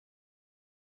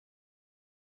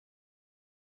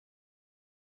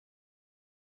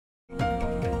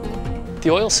The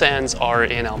oil sands are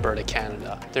in Alberta,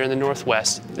 Canada. They're in the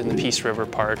northwest, in the Peace River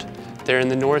part. They're in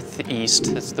the northeast,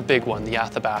 it's the big one, the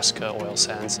Athabasca Oil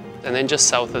Sands. And then just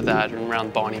south of that, and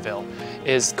around Bonnyville,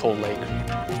 is Cold Lake.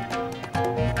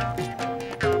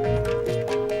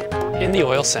 In the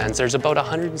oil sands, there's about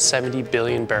 170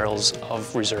 billion barrels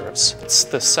of reserves. It's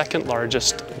the second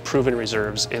largest proven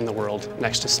reserves in the world,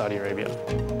 next to Saudi Arabia.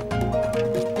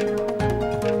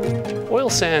 Oil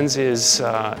sands is,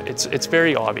 it's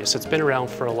very obvious. It's been around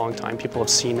for a long time. People have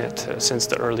seen it since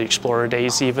the early explorer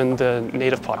days. Even the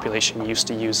native population used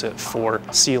to use it for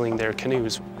sealing their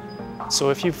canoes. So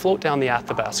if you float down the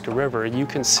Athabasca River, you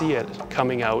can see it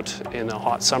coming out in a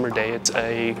hot summer day. It's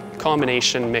a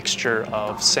combination mixture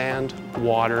of sand,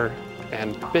 water,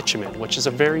 and bitumen, which is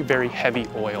a very, very heavy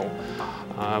oil,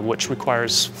 which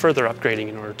requires further upgrading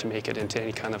in order to make it into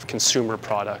any kind of consumer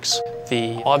products.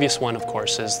 The obvious one, of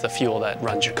course, is the fuel that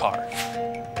runs your car.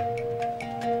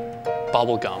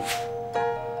 Bubble gum,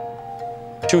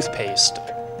 toothpaste,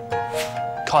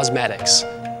 cosmetics.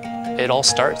 It all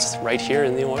starts right here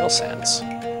in the oil sands.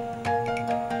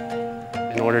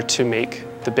 In order to make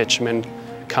the bitumen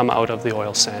come out of the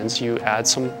oil sands, you add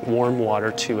some warm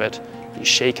water to it, you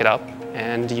shake it up,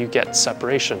 and you get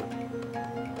separation.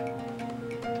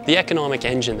 The economic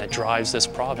engine that drives this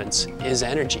province is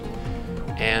energy.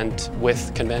 And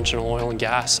with conventional oil and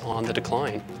gas on the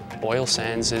decline, oil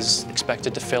sands is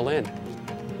expected to fill in.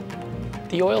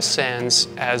 The oil sands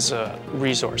as a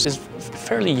resource is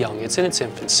fairly young, it's in its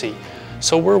infancy.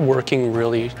 So we're working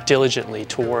really diligently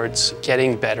towards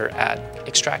getting better at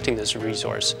extracting this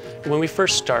resource. When we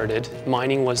first started,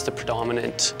 mining was the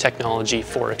predominant technology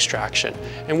for extraction.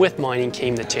 And with mining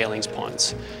came the tailings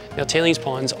ponds. Now, tailings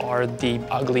ponds are the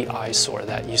ugly eyesore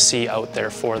that you see out there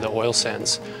for the oil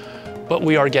sands, but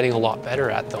we are getting a lot better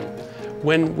at them.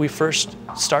 When we first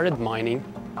started mining,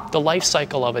 the life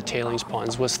cycle of a tailings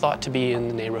pond was thought to be in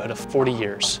the neighborhood of 40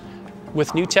 years.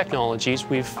 With new technologies,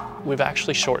 we've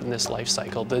actually shortened this life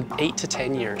cycle to 8 to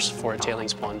 10 years for a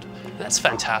tailings pond. And that's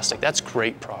fantastic, that's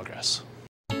great progress.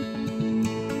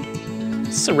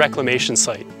 This is a reclamation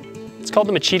site. It's called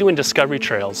the Machitowin Discovery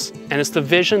Trails, and it's the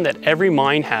vision that every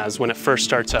mine has when it first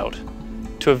starts out,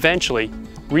 to eventually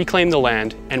reclaim the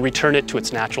land and return it to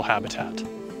its natural habitat.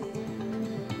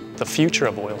 The future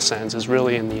of oil sands is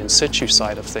really in the in situ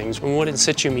side of things, and what in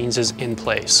situ means is in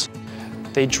place.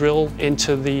 They drill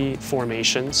into the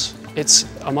formations. It's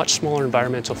a much smaller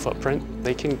environmental footprint.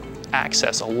 They can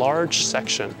access a large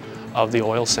section of the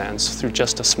oil sands through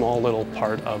just a small little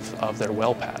part of their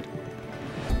well pad.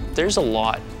 There's a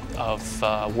lot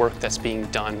of work that's being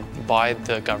done by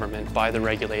the government, by the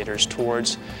regulators,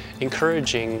 towards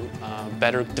encouraging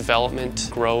better development,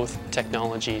 growth,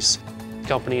 technologies.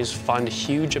 Companies fund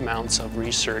huge amounts of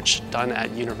research done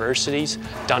at universities,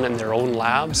 done in their own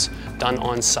labs, done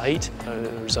on site.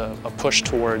 There's a push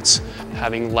towards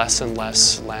having less and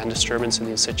less land disturbance in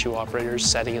the in situ operators,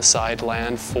 setting aside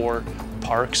land for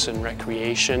parks and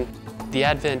recreation. The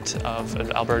advent of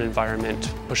an Alberta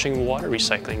environment pushing water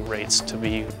recycling rates to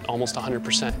be almost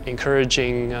 100%,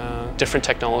 encouraging different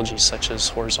technologies such as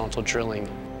horizontal drilling.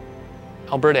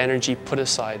 Alberta Energy put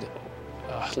aside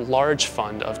a large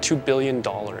fund of $2 billion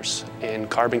in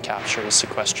carbon capture and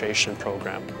sequestration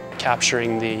program,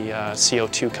 capturing the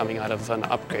CO2 coming out of an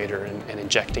upgrader and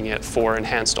injecting it for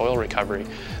enhanced oil recovery.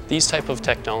 These type of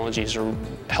technologies are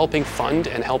helping fund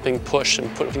and helping push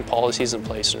and putting policies in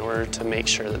place in order to make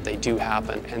sure that they do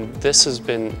happen. And this has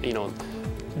been,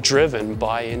 driven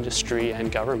by industry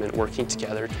and government working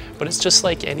together. But it's just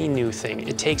like any new thing.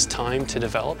 It takes time to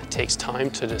develop. It takes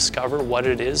time to discover what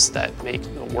it is that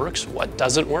works, what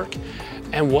doesn't work,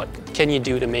 and what can you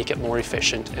do to make it more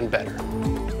efficient and better.